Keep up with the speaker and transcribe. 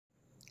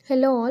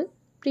Hello all.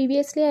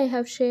 Previously, I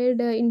have shared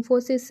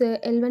Infosys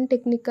L1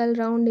 technical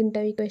round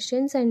interview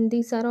questions, and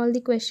these are all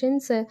the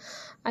questions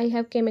I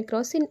have came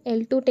across in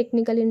L2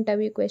 technical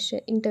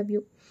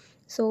interview.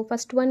 So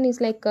first one is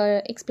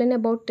explain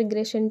about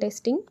regression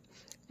testing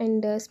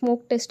and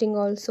smoke testing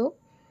also,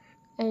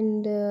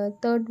 and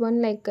third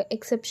one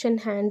exception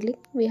handling.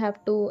 We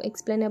have to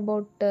explain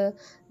about the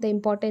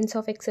importance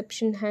of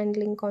exception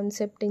handling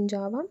concept in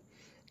Java,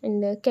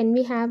 and can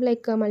we have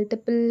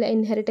multiple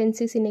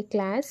inheritances in a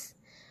class,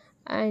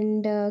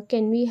 and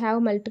can we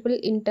have multiple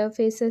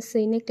interfaces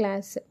in a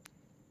class.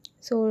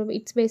 So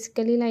it's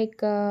basically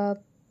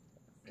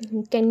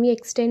can we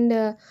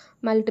extend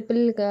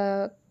multiple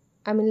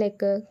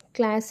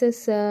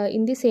classes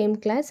in the same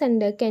class,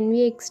 and can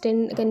we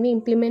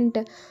implement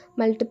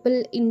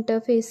multiple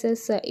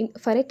interfaces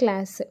for a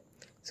class.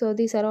 So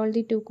these are all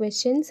the two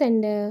questions,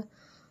 and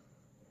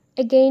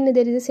again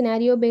there is a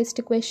scenario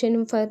based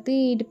question for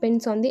the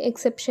depends on the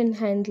exception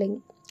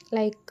handling.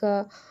 like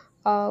uh,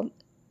 uh,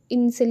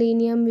 in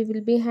Selenium we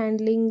will be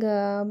handling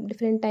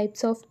different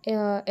types of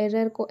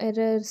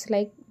errors,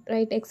 like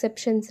right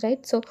exceptions,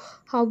 right? So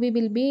how we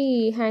will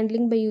be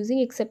handling by using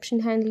exception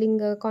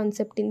handling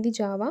concept in the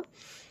Java.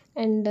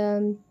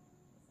 And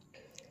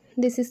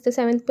this is the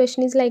seventh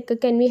question is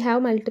can we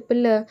have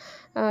multiple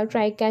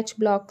try catch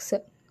blocks.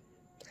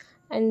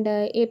 And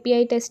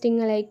API testing,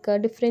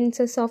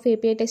 differences of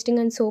API testing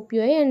and SOAP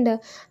UI, and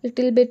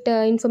little bit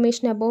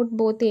information about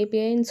both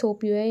API and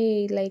SOAP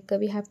UI.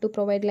 We have to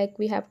provide,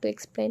 we have to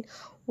explain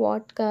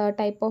what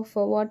type of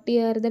what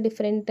are the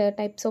different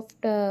types of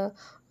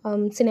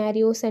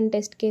scenarios and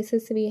test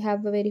cases we have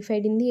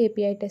verified in the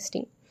API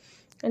testing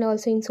and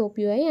also in SOAP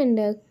UI.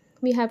 And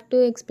we have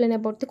to explain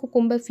about the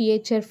Cucumber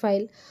feature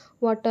file,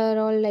 what are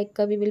all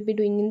we will be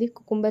doing in the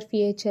Cucumber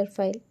feature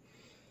file.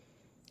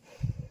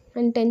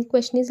 And 10th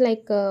question is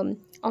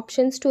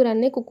options to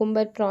run a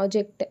Cucumber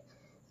project.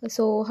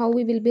 So how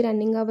we will be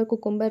running our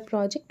Cucumber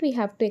project, we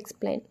have to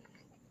explain.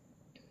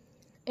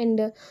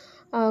 And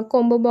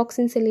combo box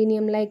in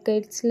Selenium,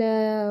 it's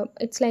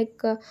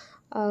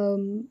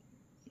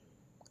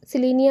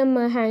Selenium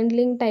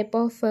handling type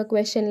of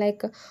question,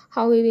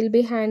 how we will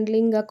be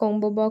handling a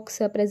combo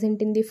box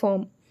present in the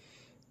form.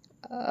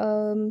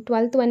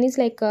 12th one is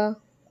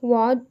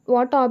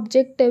what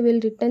object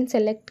will return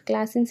select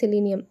class in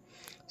Selenium.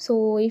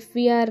 So if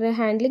we are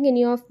handling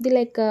any of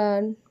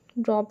the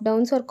drop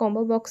downs or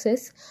combo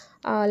boxes,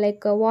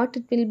 what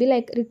it will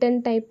be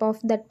return type of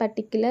that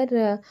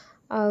particular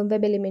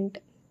web element.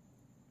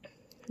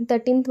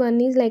 13th one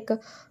is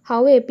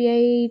how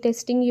API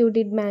testing you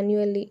did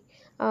manually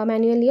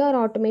or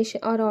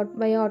automation or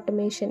by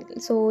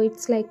automation. So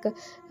it's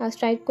a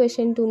straight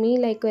question to me,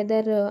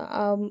 whether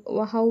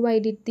how I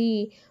did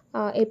the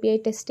API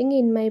testing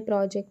in my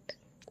project.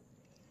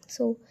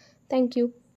 So thank you.